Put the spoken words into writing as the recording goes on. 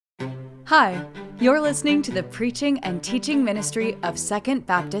Hi, you're listening to the preaching and teaching ministry of Second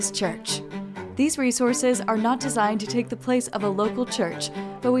Baptist Church. These resources are not designed to take the place of a local church,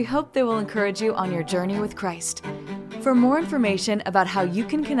 but we hope they will encourage you on your journey with Christ. For more information about how you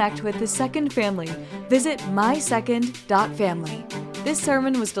can connect with the Second family, visit mysecond.family. This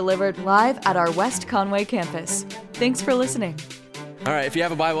sermon was delivered live at our West Conway campus. Thanks for listening. All right, if you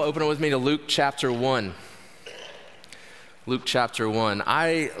have a Bible, open it with me to Luke chapter 1. Luke chapter 1.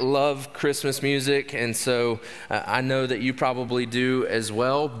 I love Christmas music, and so I know that you probably do as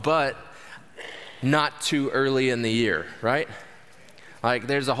well, but not too early in the year, right? Like,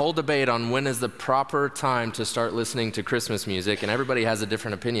 there's a whole debate on when is the proper time to start listening to Christmas music, and everybody has a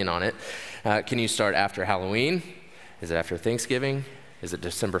different opinion on it. Can you start after Halloween? Is it after Thanksgiving? Is it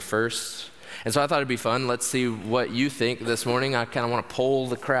December 1st? And so I thought it'd be fun. Let's see what you think this morning. I kind of want to poll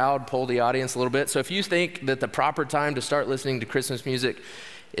the crowd, poll the audience a little bit. So if you think that the proper time to start listening to Christmas music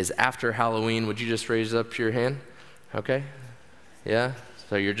is after Halloween, would you just raise up your hand? Okay. Yeah.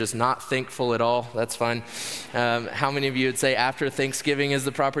 So you're just not thankful at all. That's fine. How many of you would say after Thanksgiving is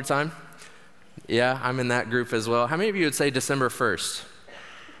the proper time? Yeah, I'm in that group as well. How many of you would say December 1st?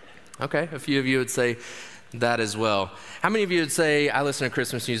 Okay. A few of you would say that as well. How many of you would say, I listen to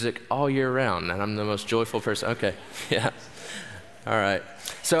Christmas music all year round and I'm the most joyful person? Okay, yeah. All right.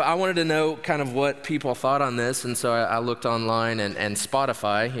 So I wanted to know kind of what people thought on this, and so I looked online, and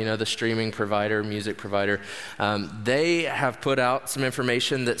Spotify, you know, the streaming provider, music provider, they have put out some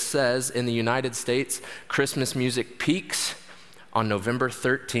information that says in the United States, Christmas music peaks on November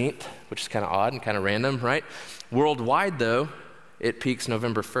 13th, which is kind of odd and kind of random, right? Worldwide, though, it peaks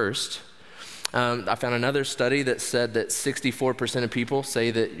November 1st. I found another study that said that 64% of people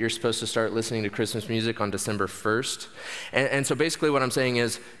say that you're supposed to start listening to Christmas music on December 1st. And so basically what I'm saying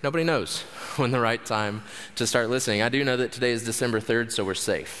is nobody knows when the right time to start listening. I do know that today is December 3rd, so we're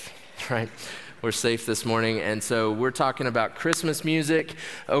safe, right? We're safe this morning, and so we're talking about Christmas music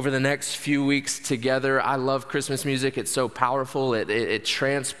over the next few weeks together. I love Christmas music. It's so powerful. It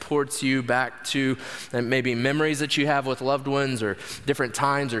transports you back to maybe memories that you have with loved ones, or different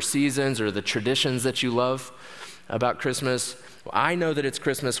times or seasons, or the traditions that you love about Christmas. Well, I know that it's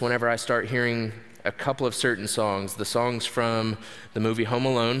Christmas whenever I start hearing a couple of certain songs, the songs from the movie Home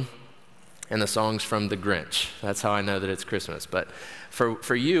Alone and the songs from The Grinch. That's how I know that it's Christmas. But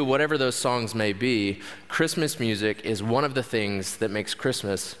for you, whatever those songs may be, Christmas music is one of the things that makes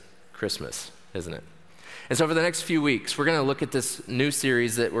Christmas, Christmas, isn't it? And so for the next few weeks, we're going to look at this new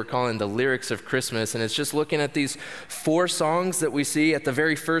series that we're calling The Lyrics of Christmas, and it's just looking at these 4 songs that we see at the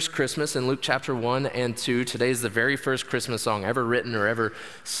very first Christmas in Luke chapter 1 and 2. Today is the very first Christmas song ever written or ever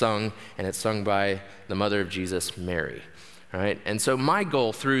sung, and it's sung by the mother of Jesus, Mary. All right, and so my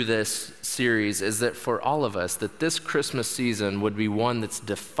goal through this series is that for all of us, that this Christmas season would be one that's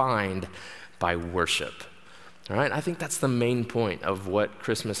defined by worship. All right, I think that's the main point of what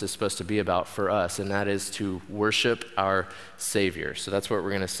Christmas is supposed to be about for us, and that is to worship our Savior. So that's what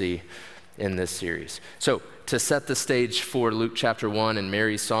we're going to see in this series. So to set the stage for Luke chapter 1 and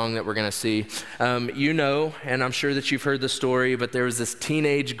Mary's song that we're going to see, you know, and I'm sure that you've heard the story, but there was this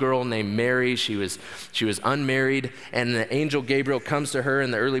teenage girl named Mary. She was unmarried, and the angel Gabriel comes to her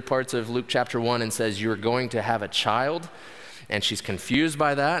in the early parts of Luke chapter 1 and says, you're going to have a child. And she's confused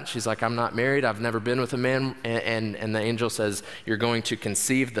by that. She's like, I'm not married. I've never been with a man. And the angel says, you're going to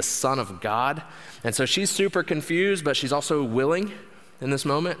conceive the Son of God. And so she's super confused, but she's also willing in this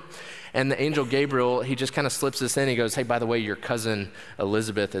moment. And the angel Gabriel, he just kind of slips this in. He goes, hey, by the way, your cousin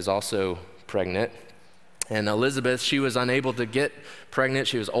Elizabeth is also pregnant. And Elizabeth, she was unable to get pregnant.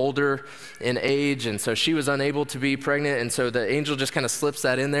 She was older in age, and so she was unable to be pregnant. And so the angel just kind of slips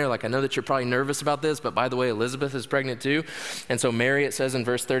that in there, like, I know that you're probably nervous about this, but by the way, Elizabeth is pregnant too. And so Mary, it says in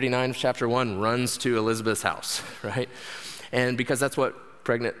verse 39 of chapter 1, runs to Elizabeth's house, right? And because that's what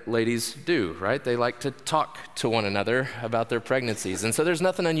pregnant ladies do, right? They like to talk to one another about their pregnancies. And so there's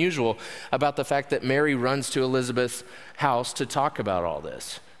nothing unusual about the fact that Mary runs to Elizabeth's house to talk about all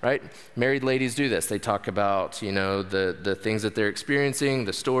this, right? Married ladies do this. They talk about, you know, the things that they're experiencing,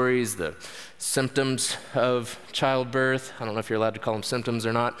 the stories, the symptoms of childbirth. I don't know if you're allowed to call them symptoms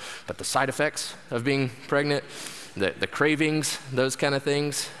or not, but the side effects of being pregnant, the cravings, those kind of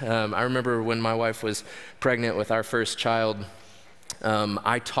things. I remember when my wife was pregnant with our first child,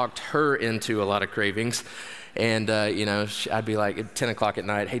 I talked her into a lot of cravings. And, you know, I'd be like at 10 o'clock at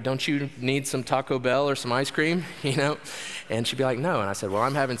night, hey, don't you need some Taco Bell or some ice cream, you know? And she'd be like, no. And I said, well,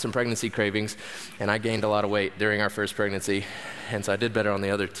 I'm having some pregnancy cravings, and I gained a lot of weight during our first pregnancy, and so I did better on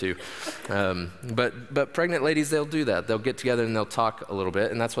the other 2. But pregnant ladies, they'll do that. They'll get together and they'll talk a little bit,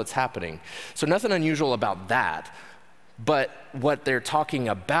 and that's what's happening. So nothing unusual about that, but what they're talking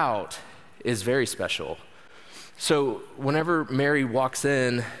about is very special. So whenever Mary walks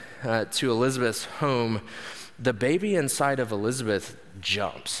in to Elizabeth's home, the baby inside of Elizabeth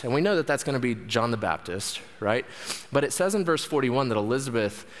jumps. And we know that that's going to be John the Baptist, right? But it says in verse 41 that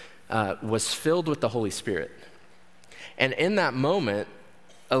Elizabeth was filled with the Holy Spirit. And in that moment,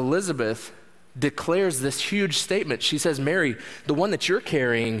 Elizabeth declares this huge statement. She says, Mary, the one that you're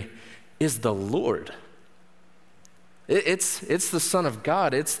carrying is the Lord. It's the Son of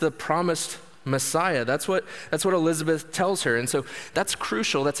God. It's the promised Messiah. That's what Elizabeth tells her. And so that's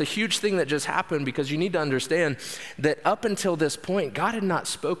crucial. That's a huge thing that just happened, because you need to understand that up until this point, God had not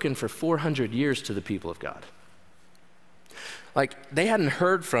spoken for 400 years to the people of God. Like, they hadn't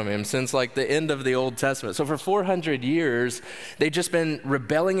heard from him since like the end of the Old Testament. So for 400 years, they'd just been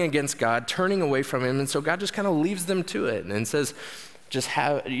rebelling against God, turning away from him. And so God just kind of leaves them to it and says, just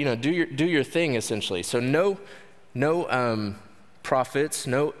have, do your thing, essentially. So no prophets,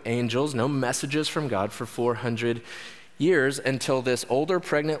 no angels, no messages from God for 400 years, until this older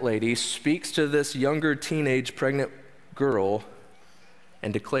pregnant lady speaks to this younger teenage pregnant girl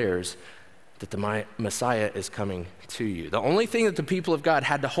and declares that the Messiah is coming to you. The only thing that the people of God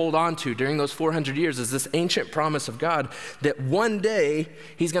had to hold on to during those 400 years is this ancient promise of God that one day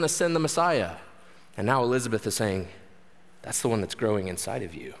he's going to send the Messiah. And now Elizabeth is saying, that's the one that's growing inside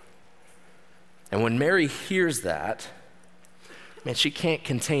of you. And when Mary hears that, man, she can't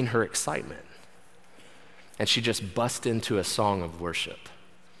contain her excitement. And she just busts into a song of worship.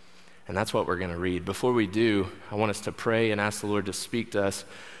 And that's what we're going to read. Before we do, I want us to pray and ask the Lord to speak to us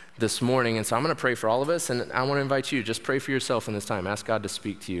this morning. And so I'm going to pray for all of us, and I want to invite you, just pray for yourself in this time. Ask God to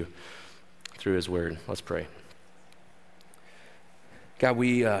speak to you through his word. Let's pray. God,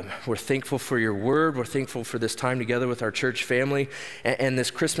 we're thankful for your word. We're thankful for this time together with our church family and this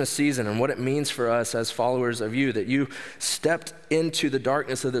Christmas season and what it means for us as followers of you, that you stepped into the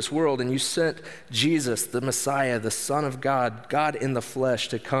darkness of this world and you sent Jesus, the Messiah, the Son of God, God in the flesh,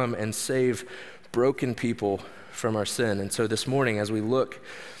 to come and save broken people from our sin. And so this morning, as we look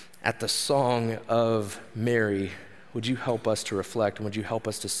at the song of Mary, would you help us to reflect, and would you help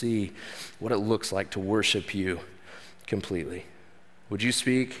us to see what it looks like to worship you completely? Would you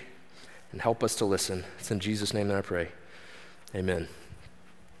speak and help us to listen? It's in Jesus' name that I pray. Amen.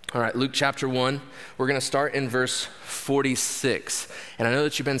 All right, Luke chapter 1. We're going to start in verse 46. And I know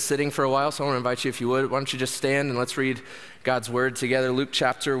that you've been sitting for a while, so I want to invite you, if you would, why don't you just stand and let's read God's word together. Luke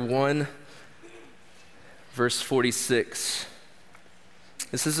chapter 1, verse 46.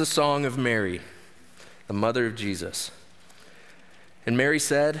 This is a song of Mary, the mother of Jesus. And Mary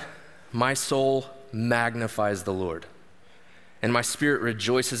said, "My soul magnifies the Lord, and my spirit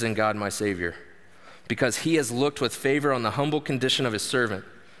rejoices in God my Savior, because he has looked with favor on the humble condition of his servant.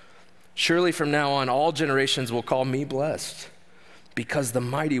 Surely from now on all generations will call me blessed, because the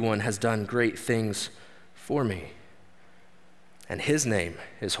Mighty One has done great things for me, and his name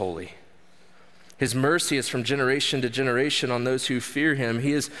is holy. His mercy is from generation to generation on those who fear him.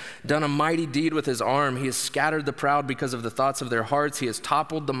 He has done a mighty deed with his arm. He has scattered the proud because of the thoughts of their hearts. He has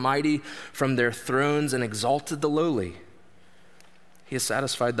toppled the mighty from their thrones and exalted the lowly. He has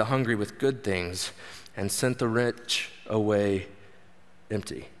satisfied the hungry with good things and sent the rich away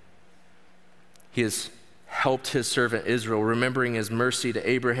empty. He has helped his servant Israel, remembering his mercy to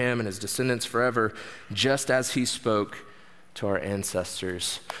Abraham and his descendants forever, just as he spoke to our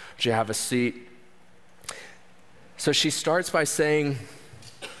ancestors." Would you have a seat? So she starts by saying,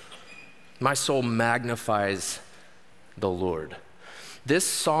 "My soul magnifies the Lord." This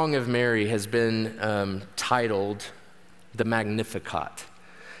song of Mary has been titled the Magnificat.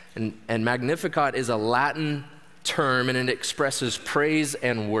 And Magnificat is a Latin term, and it expresses praise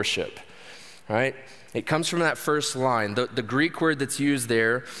and worship, right? It comes from that first line. The Greek word that's used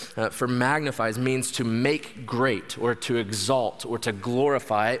there for magnifies means to make great, or to exalt, or to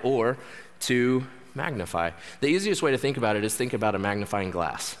glorify, or to magnify. The easiest way to think about it is think about a magnifying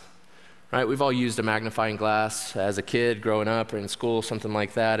glass, right? We've all used a magnifying glass as a kid growing up or in school, something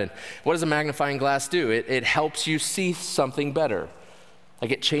like that. And what does a magnifying glass do? It helps you see something better.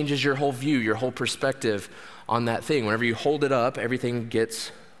 Like, it changes your whole view, your whole perspective on that thing. Whenever you hold it up, everything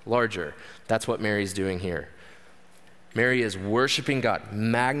gets larger. That's what Mary's doing here. Mary is worshiping God,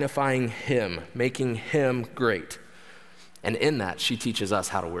 magnifying him, making him great. And in that, she teaches us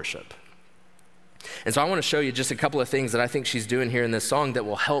how to worship. And so I want to show you just a couple of things that I think she's doing here in this song that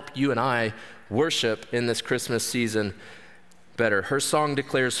will help you and I worship in this Christmas season better. Her song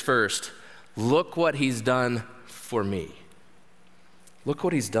declares first, "Look what he's done for me." Look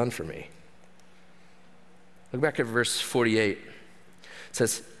what he's done for me. Look back at verse 48. It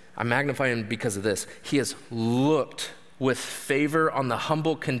says, "I magnify him because of this. He has looked with favor on the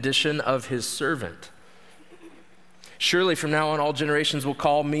humble condition of his servant. Surely from now on all generations will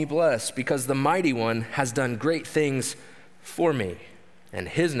call me blessed, because the Mighty One has done great things for me, and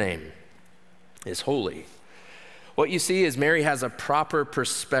his name is holy. What you see is Mary has a proper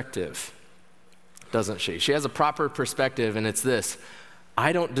perspective, doesn't she? She has a proper perspective, and it's this: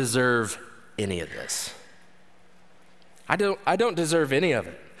 I don't deserve any of this. I don't deserve any of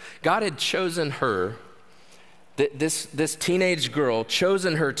it. God had chosen her, this teenage girl,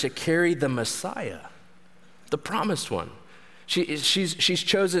 chosen her to carry the Messiah, the promised one. She's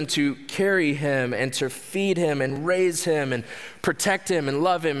chosen to carry him and to feed him and raise him and protect him and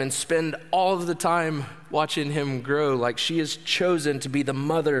love him and spend all of the time watching him grow. Like, she is chosen to be the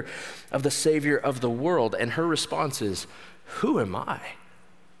mother of the Savior of the world. And her response is, who am I?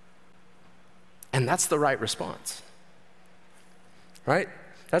 And that's the right response, right?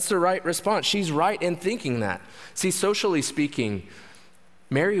 That's the right response. She's right in thinking that. See, socially speaking,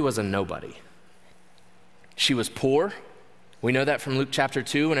 Mary was a nobody. She was poor. We know that from Luke chapter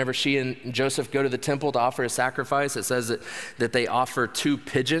 2. Whenever she and Joseph go to the temple to offer a sacrifice, it says that they offer 2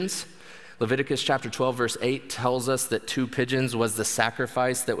 pigeons. Leviticus chapter 12, verse 8 tells us that 2 pigeons was the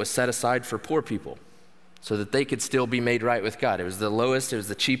sacrifice that was set aside for poor people so that they could still be made right with God. It was the lowest, it was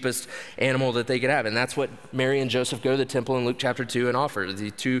the cheapest animal that they could have. And that's what Mary and Joseph go to the temple in Luke chapter 2 and offer, the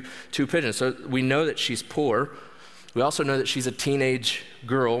two pigeons. So we know that she's poor. We also know that she's a teenage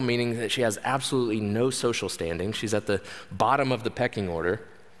girl, meaning that she has absolutely no social standing. She's at the bottom of the pecking order,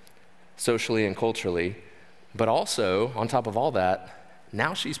 socially and culturally. But also, on top of all that,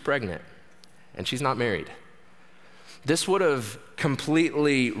 now she's pregnant, and she's not married. This would have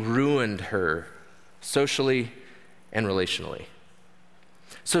completely ruined her socially and relationally.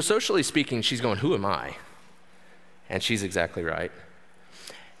 So socially speaking, she's going, who am I? And she's exactly right.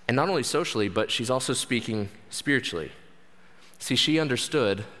 And not only socially, but she's also speaking spiritually. See, she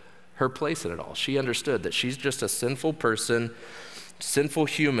understood her place in it all. She understood that she's just a sinful person, sinful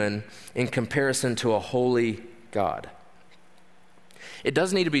human in comparison to a holy God. It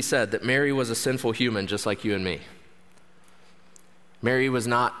does need to be said that Mary was a sinful human just like you and me. Mary was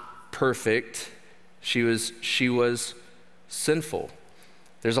not perfect. She was sinful.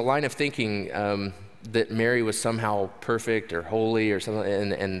 There's a line of thinking that Mary was somehow perfect or holy or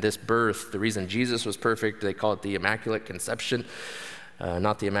something, and this birth, the reason Jesus was perfect, they call it the Immaculate Conception,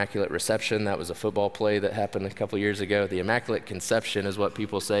 not the Immaculate Reception. That was a football play that happened a couple years ago. The Immaculate Conception is what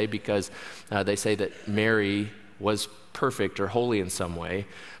people say because they say that Mary was perfect or holy in some way,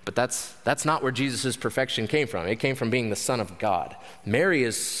 but that's not where Jesus' perfection came from. It came from being the Son of God. Mary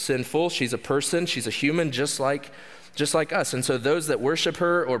is sinful. She's a person. She's a human just like us. And so those that worship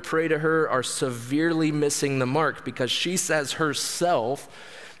her or pray to her are severely missing the mark, because she says herself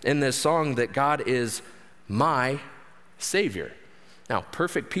in this song that God is my Savior. Now,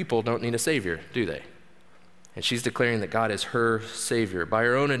 perfect people don't need a Savior, do they? And she's declaring that God is her Savior. By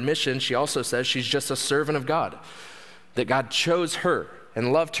her own admission, she also says she's just a servant of God, that God chose her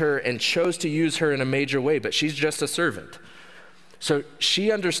and loved her and chose to use her in a major way, but she's just a servant. So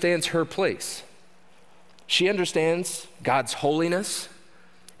she understands her place. She understands God's holiness,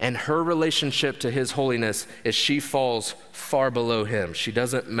 and her relationship to his holiness is she falls far below him. She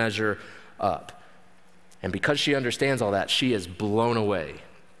doesn't measure up. And because she understands all that, she is blown away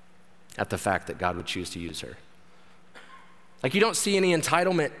at the fact that God would choose to use her. Like, you don't see any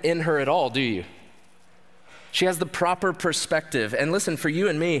entitlement in her at all, do you? She has the proper perspective. And listen, for you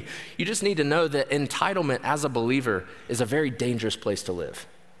and me, you just need to know that entitlement as a believer is a very dangerous place to live.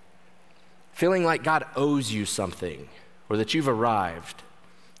 Feeling like God owes you something or that you've arrived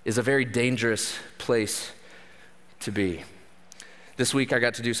is a very dangerous place to be. This week I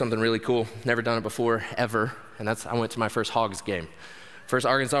got to do something really cool. Never done it before, ever. And I went to my first Hogs game. First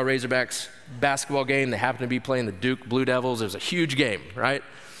Arkansas Razorbacks basketball game. They happened to be playing the Duke Blue Devils. It was a huge game, right?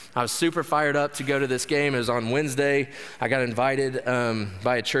 I was super fired up to go to this game. It was on Wednesday. I got invited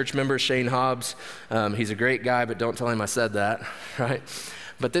by a church member, Shane Hobbs. He's a great guy, but don't tell him I said that, right?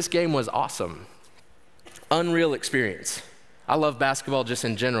 But this game was awesome. Unreal experience. I love basketball just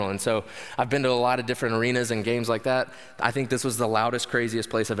in general, and so I've been to a lot of different arenas and games like that. I think this was the loudest, craziest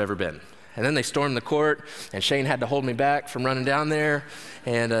place I've ever been. And then they stormed the court, and Shane had to hold me back from running down there,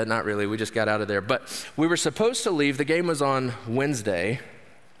 and not really, we just got out of there. But we were supposed to leave. The game was on Wednesday,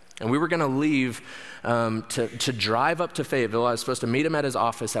 and we were going to leave to drive up to Fayetteville. I was supposed to meet him at his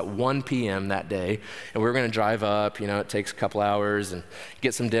office at 1 p.m. that day, and we were going to drive up. You know, it takes a couple hours, and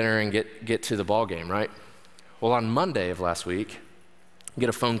get some dinner and get to the ball game, right? Well, on Monday of last week, I get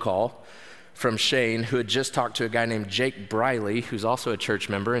a phone call from Shane, who had just talked to a guy named Jake Briley, who's also a church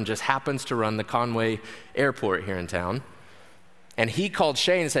member and just happens to run the Conway Airport here in town. And he called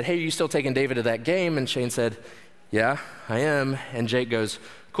Shane and said, hey, are you still taking David to that game? And Shane said, yeah, I am. And Jake goes,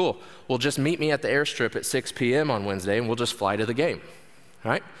 cool. Well, just meet me at the airstrip at 6 p.m. on Wednesday, and we'll just fly to the game,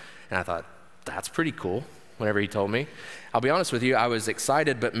 right? And I thought, that's pretty cool, whenever he told me. I'll be honest with you, I was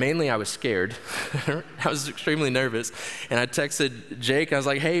excited, but mainly I was scared. I was extremely nervous. And I texted Jake, I was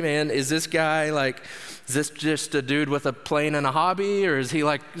like, hey man, is this guy is this just a dude with a plane and a hobby? Or is he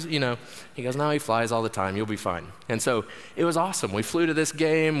he goes, no, he flies all the time, you'll be fine. And so it was awesome. We flew to this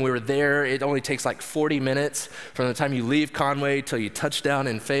game, we were there. It only takes 40 minutes from the time you leave Conway till you touch down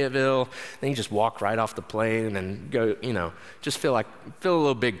in Fayetteville. Then you just walk right off the plane and go, just feel a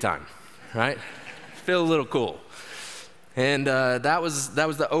little big time, right? Feel a little cool. And that was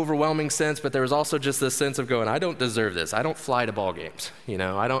the overwhelming sense, but there was also just this sense of going, I don't deserve this. I don't fly to ball games,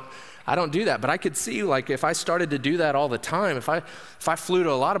 I don't do that. But I could see if I started to do that all the time, if I flew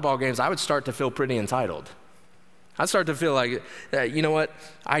to a lot of ball games, I would start to feel pretty entitled. I'd start to feel like, you know what,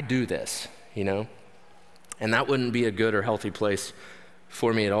 I do this, and that wouldn't be a good or healthy place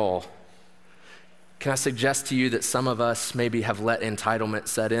for me at all. Can I suggest to you that some of us maybe have let entitlement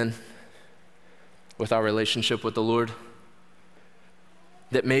set in with our relationship with the Lord?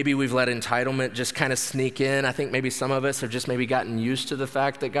 That maybe we've let entitlement just kind of sneak in. I think maybe some of us have just maybe gotten used to the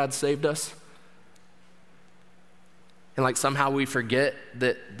fact that God saved us. And somehow we forget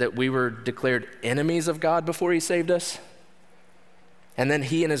that we were declared enemies of God before he saved us. And then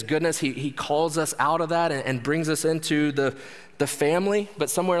he in his goodness, he calls us out of that and brings us into the family, but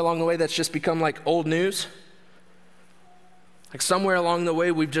somewhere along the way that's just become old news. Somewhere along the way,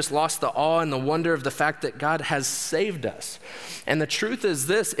 we've just lost the awe and the wonder of the fact that God has saved us. And the truth is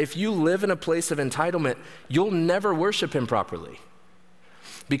this, if you live in a place of entitlement, you'll never worship him properly.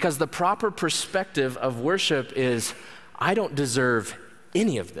 Because the proper perspective of worship is, I don't deserve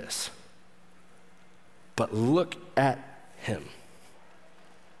any of this. But look at him.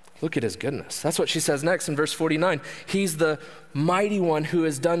 Look at his goodness. That's what she says next in verse 49. He's the mighty one who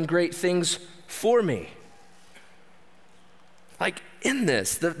has done great things for me. In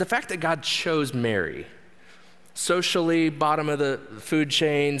this, the fact that God chose Mary, socially, bottom of the food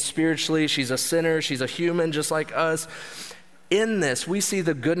chain, spiritually, she's a sinner, she's a human just like us. In this, we see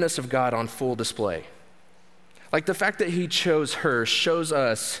the goodness of God on full display. The fact that he chose her shows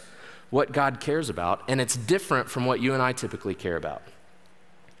us what God cares about, and it's different from what you and I typically care about.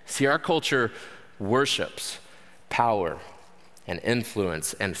 See, our culture worships power and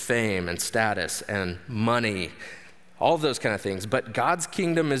influence and fame and status and money, all of those kind of things, but God's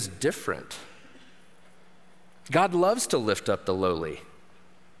kingdom is different. God loves to lift up the lowly.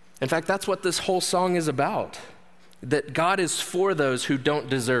 In fact, that's what this whole song is about, that God is for those who don't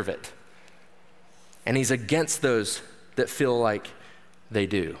deserve it, and he's against those that feel like they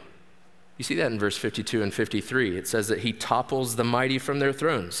do. You see that in verse 52 and 53. It says that he topples the mighty from their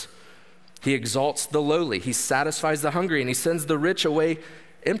thrones. He exalts the lowly. He satisfies the hungry, and he sends the rich away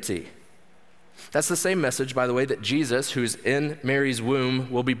empty. That's the same message, by the way, that Jesus, who's in Mary's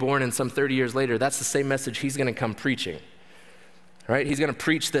womb, will be born in some 30 years later. That's the same message he's going to come preaching, right? He's going to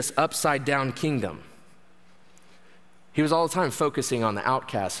preach this upside down kingdom. He was all the time focusing on the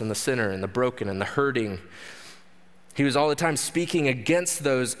outcast and the sinner and the broken and the hurting. He was all the time speaking against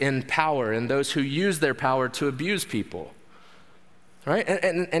those in power and those who use their power to abuse people, right?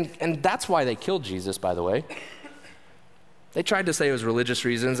 And that's why they killed Jesus, by the way. They tried to say it was religious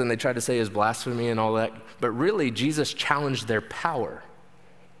reasons, and they tried to say it was blasphemy and all that, but really Jesus challenged their power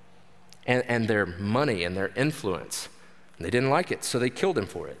and their money and their influence. And they didn't like it, so they killed him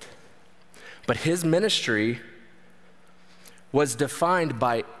for it. But his ministry was defined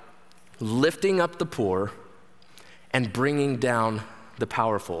by lifting up the poor and bringing down the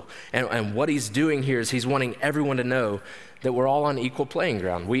powerful. And what he's doing here is he's wanting everyone to know that we're all on equal playing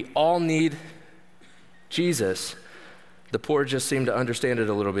ground. We all need Jesus. The poor just seem to understand it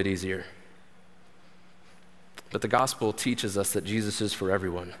a little bit easier. But the gospel teaches us that Jesus is for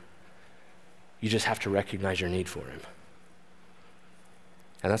everyone. You just have to recognize your need for him.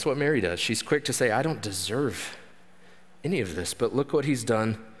 And that's what Mary does. She's quick to say, I don't deserve any of this, but look what he's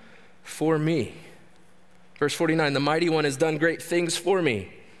done for me. Verse 49, the mighty one has done great things for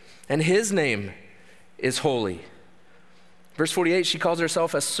me, and his name is holy. Verse 48, she calls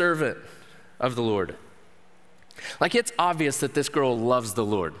herself a servant of the Lord. It's obvious that this girl loves the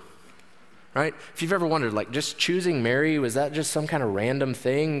Lord, right? If you've ever wondered, just choosing Mary, was that just some kind of random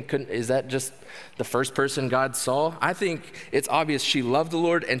thing? Is that just the first person God saw? I think it's obvious she loved the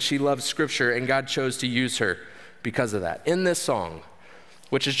Lord and she loved Scripture, and God chose to use her because of that. In this song,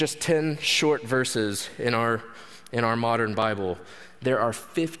 which is just 10 short verses in our modern Bible, there are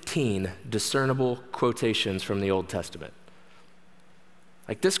 15 discernible quotations from the Old Testament.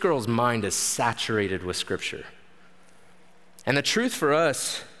 Like, this girl's mind is saturated with Scripture. And the truth for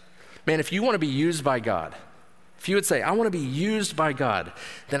us, man, if you want to be used by God, if you would say, I want to be used by God,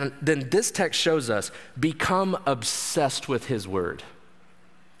 then this text shows us, become obsessed with His Word.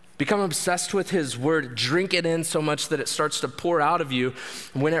 Become obsessed with His Word. Drink it in so much that it starts to pour out of you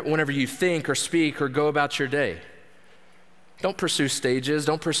whenever you think or speak or go about your day. Don't pursue stages.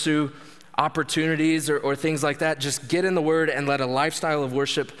 Don't pursue opportunities or things like that. Just get in the Word and let a lifestyle of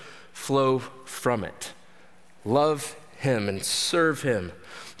worship flow from it. Love Him and serve Him.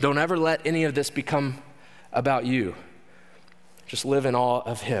 Don't ever let any of this become about you. Just live in awe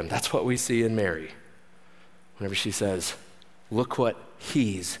of Him. That's what we see in Mary. Whenever she says, look what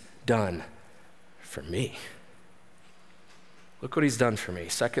He's done for me. Look what He's done for me.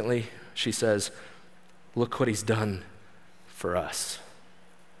 Secondly, she says, look what He's done for us.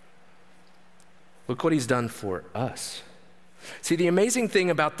 Look what He's done for us. See, the amazing thing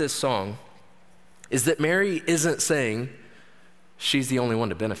about this song is that Mary isn't saying she's the only one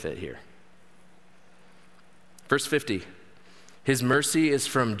to benefit here. Verse 50, His mercy is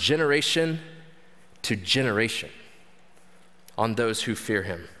from generation to generation on those who fear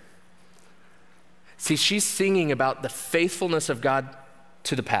Him. See, she's singing about the faithfulness of God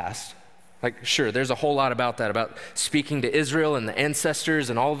to the past. Like, sure, there's a whole lot about that, about speaking to Israel and the ancestors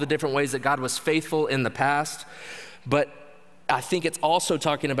and all of the different ways that God was faithful in the past. But I think it's also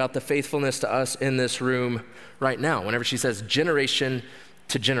talking about the faithfulness to us in this room right now, whenever she says generation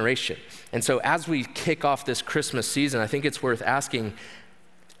to generation. And so as we kick off this Christmas season, I think it's worth asking,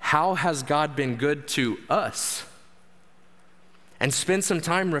 how has God been good to us? And spend some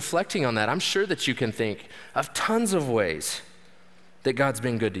time reflecting on that. I'm sure that you can think of tons of ways that God's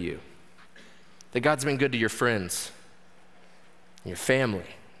been good to you. That God's been good to your friends, your family,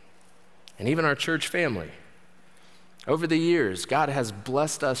 and even our church family. Over the years, God has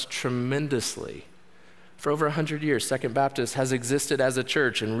blessed us tremendously. For over 100 years, Second Baptist has existed as a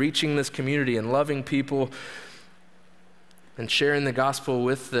church and reaching this community and loving people and sharing the gospel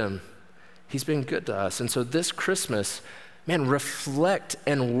with them. He's been good to us. And so this Christmas, man, reflect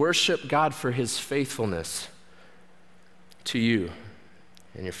and worship God for His faithfulness to you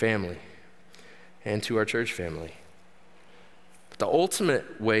and your family and to our church family. But the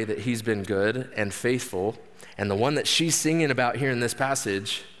ultimate way that He's been good and faithful, and the one that she's singing about here in this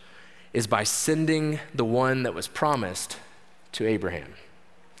passage, is by sending the one that was promised to Abraham.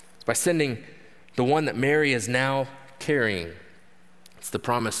 It's by sending the one that Mary is now carrying. It's the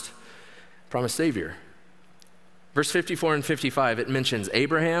promised Savior. Verse 54 and 55, it mentions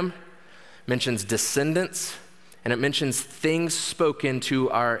Abraham, mentions descendants, and it mentions things spoken to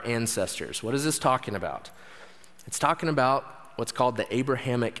our ancestors. What is this talking about? It's talking about what's called the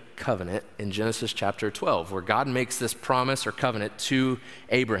Abrahamic covenant in Genesis chapter 12, where God makes this promise or covenant to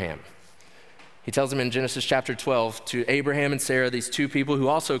Abraham. He tells him in Genesis chapter 12 to Abraham and Sarah, these two people who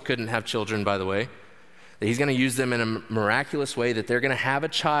also couldn't have children, by the way, that He's going to use them in a miraculous way, that they're going to have a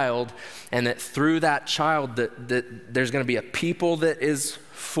child, and that through that child that there's going to be a people that is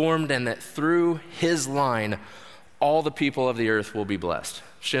formed, and that through his line, all the people of the earth will be blessed.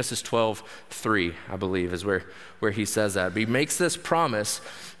 Genesis 12:3, I believe, is where he says that. But he makes this promise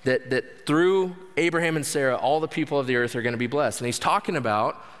that through Abraham and Sarah, all the people of the earth are going to be blessed. And he's talking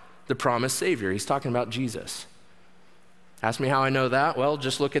about the promised Savior. He's talking about Jesus. Ask me how I know that? Well,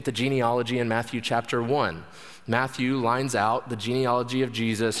 just look at the genealogy in Matthew chapter 1. Matthew lines out the genealogy of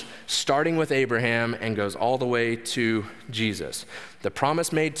Jesus, starting with Abraham and goes all the way to Jesus. The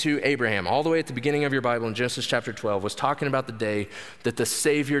promise made to Abraham, all the way at the beginning of your Bible in Genesis chapter 12, was talking about the day that the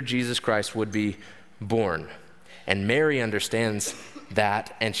Savior, Jesus Christ, would be born. And Mary understands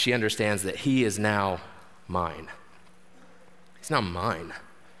that, and she understands that He is now mine. He's now mine.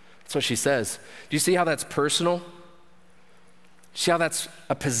 That's what she says. Do you see how that's personal? See how that's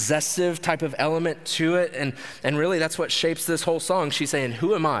a possessive type of element to it? And really that's what shapes this whole song. She's saying,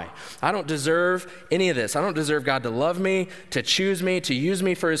 who am I? I don't deserve any of this. I don't deserve God to love me, to choose me, to use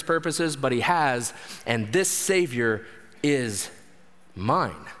me for His purposes, but He has, and this Savior is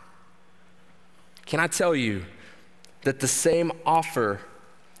mine. Can I tell you that the same offer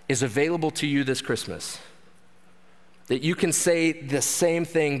is available to you this Christmas? That you can say the same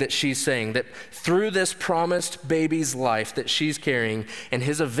thing that she's saying, that through this promised baby's life that she's carrying and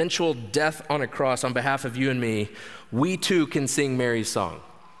his eventual death on a cross on behalf of you and me, we too can sing Mary's song,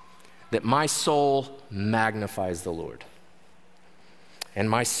 that my soul magnifies the Lord and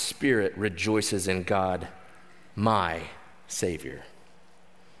my spirit rejoices in God, my Savior.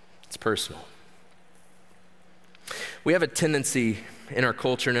 It's personal. We have a tendency in our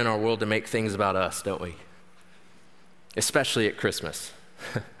culture and in our world to make things about us, don't we? Especially at Christmas.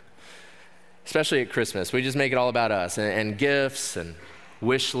 Especially at Christmas. We just make it all about us and gifts and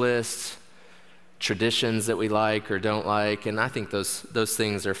wish lists, traditions that we like or don't like, and I think those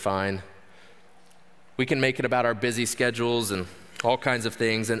things are fine. We can make it about our busy schedules and all kinds of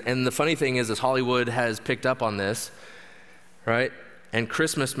things, and the funny thing is Hollywood has picked up on this, right? And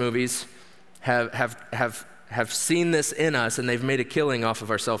Christmas movies have seen this in us, and they've made a killing off of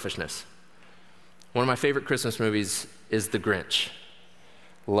our selfishness. One of my favorite Christmas movies is The Grinch.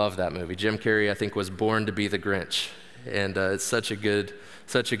 Love that movie. Jim Carrey, I think, was born to be the Grinch, and it's such a good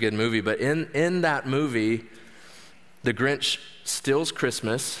movie. But in that movie, the Grinch steals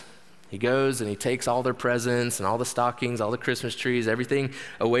Christmas. He goes and he takes all their presents and all the stockings, all the Christmas trees, everything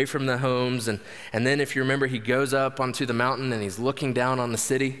away from the homes. And then if you remember, he goes up onto the mountain and he's looking down on the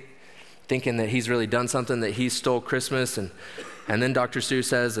city, thinking that he's really done something, that he stole Christmas. And then Dr. Seuss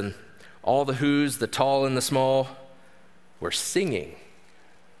says, and all the who's, the tall and the small, were singing,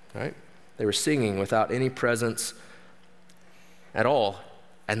 right? They were singing without any presents at all.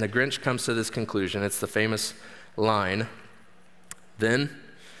 And the Grinch comes to this conclusion. It's the famous line. Then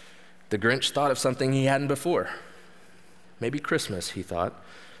the Grinch thought of something he hadn't before. Maybe Christmas, he thought,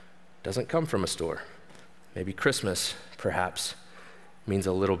 doesn't come from a store. Maybe Christmas, perhaps, means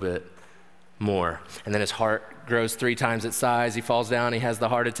a little bit more. And then his heart grows 3 times its size. He falls down, he has the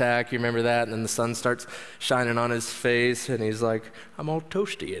heart attack. You remember that? And then the sun starts shining on his face, and he's like, I'm all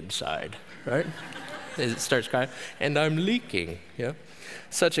toasty inside, right? It starts crying, and I'm leaking, yeah?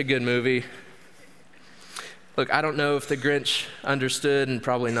 Such a good movie. Look, I don't know if the Grinch understood, and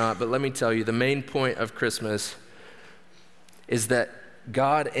probably not, but let me tell you, the main point of Christmas is that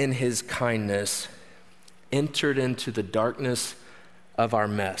God, in his kindness, entered into the darkness of our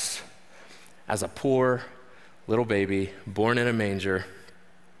mess as a poor little baby born in a manger.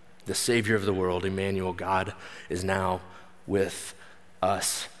 The Savior of the world, Emmanuel, God, is now with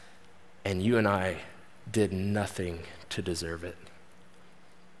us, and you and I did nothing to deserve it.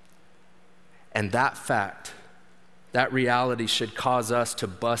 And that fact, that reality should cause us to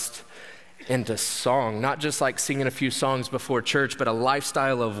bust into song, not just like singing a few songs before church, but a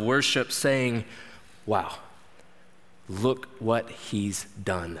lifestyle of worship saying, wow, look what he's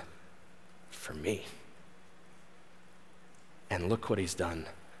done for me. And look what he's done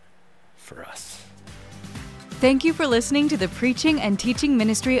for us. Thank you for listening to the preaching and teaching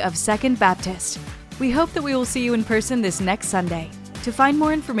ministry of Second Baptist. We hope that we will see you in person this next Sunday. To find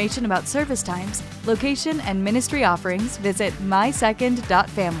more information about service times, location, and ministry offerings, visit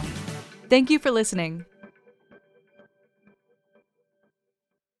mysecond.family. Thank you for listening.